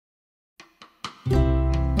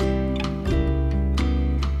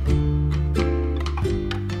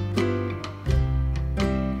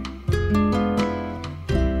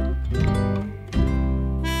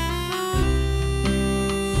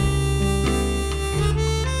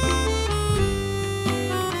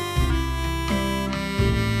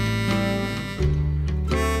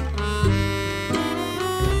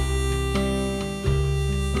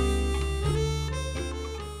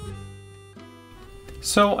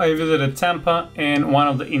So I visited Tampa, and one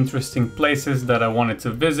of the interesting places that I wanted to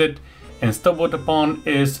visit and stumbled upon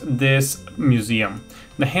is this museum.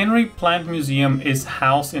 The Henry Plant Museum is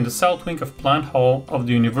housed in the south wing of Plant Hall of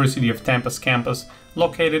the University of Tampa's campus,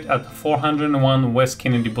 located at 401 West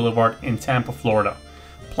Kennedy Boulevard in Tampa, Florida.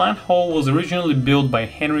 Plant Hall was originally built by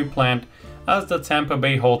Henry Plant as the Tampa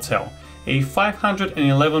Bay Hotel, a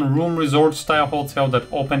 511-room resort-style hotel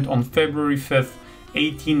that opened on February 5,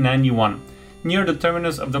 1891, near the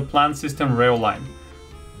terminus of the Plant System rail line,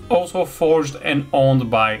 also forged and owned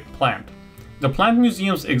by Plant. The Plant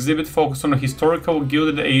Museum's exhibit focused on the historical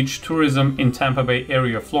Gilded Age tourism in Tampa Bay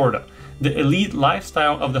area, Florida, the elite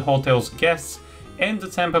lifestyle of the hotel's guests, and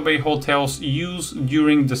the Tampa Bay Hotel's use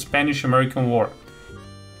during the Spanish-American War.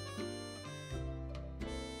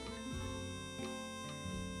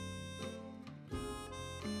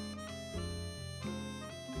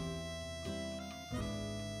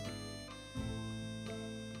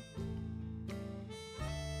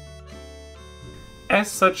 As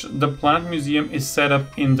such, the Plant Museum is set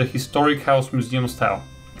up in the historic house museum style.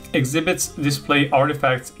 Exhibits display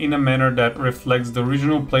artifacts in a manner that reflects the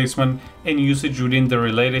original placement and usage within the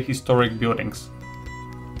related historic buildings.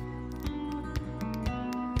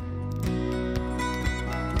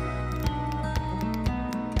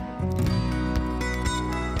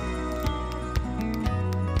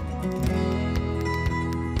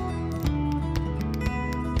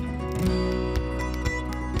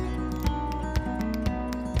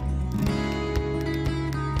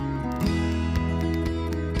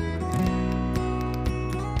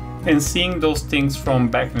 And seeing those things from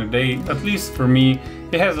back in the day, at least for me,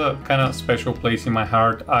 it has a kind of special place in my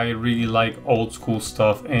heart. I really like old school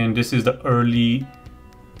stuff, and this is the early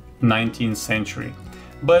 19th century.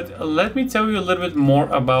 But let me tell you a little bit more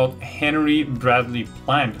about Henry Bradley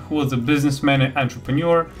Plant, who was a businessman and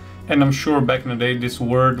entrepreneur. And I'm sure back in the day this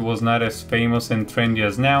word was not as famous and trendy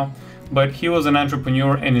as now, but he was an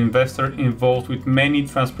entrepreneur and investor involved with many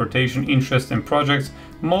transportation interests and projects,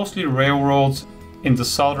 mostly railroads in the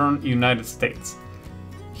southern United States.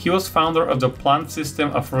 He was founder of the Plant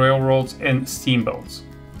System of railroads and steamboats.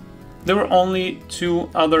 There were only two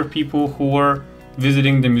other people who were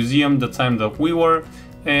visiting the museum the time that we were,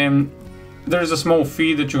 and there's a small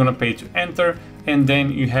fee that you're gonna pay to enter, and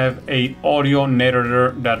then you have a audio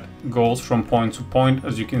narrator that goes from point to point.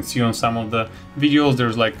 As you can see on some of the videos,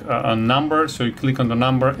 there's like a number, so you click on the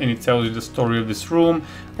number and it tells you the story of this room,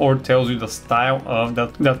 or tells you the style of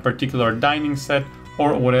that particular dining set,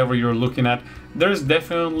 or whatever you're looking at. There's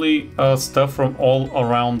definitely stuff from all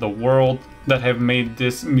around the world that have made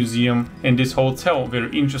this museum and this hotel very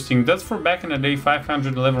interesting. That's for back in the day.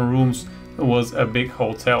 511 rooms was a big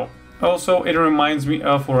hotel. Also, it reminds me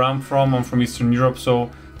of where I'm from. I'm from Eastern Europe, so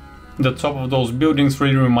the top of those buildings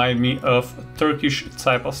really remind me of Turkish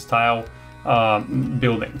type of style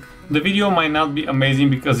building. The video might not be amazing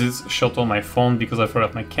because it's shot on my phone because I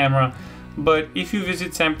forgot my camera, but if you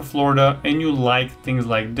visit Tampa, Florida and you like things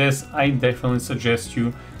like this, I definitely suggest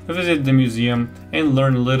you visit the museum and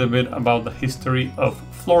learn a little bit about the history of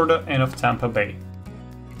Florida and of Tampa Bay.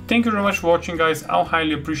 Thank you very much for watching, guys. I'll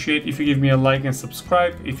highly appreciate if you give me a like and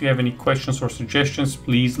subscribe. If you have any questions or suggestions,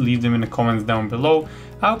 please leave them in the comments down below.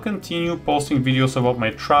 I'll continue posting videos about my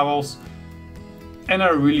travels, and I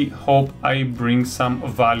really hope I bring some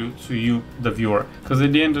value to you, the viewer, because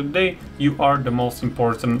at the end of the day, you are the most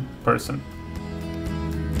important person.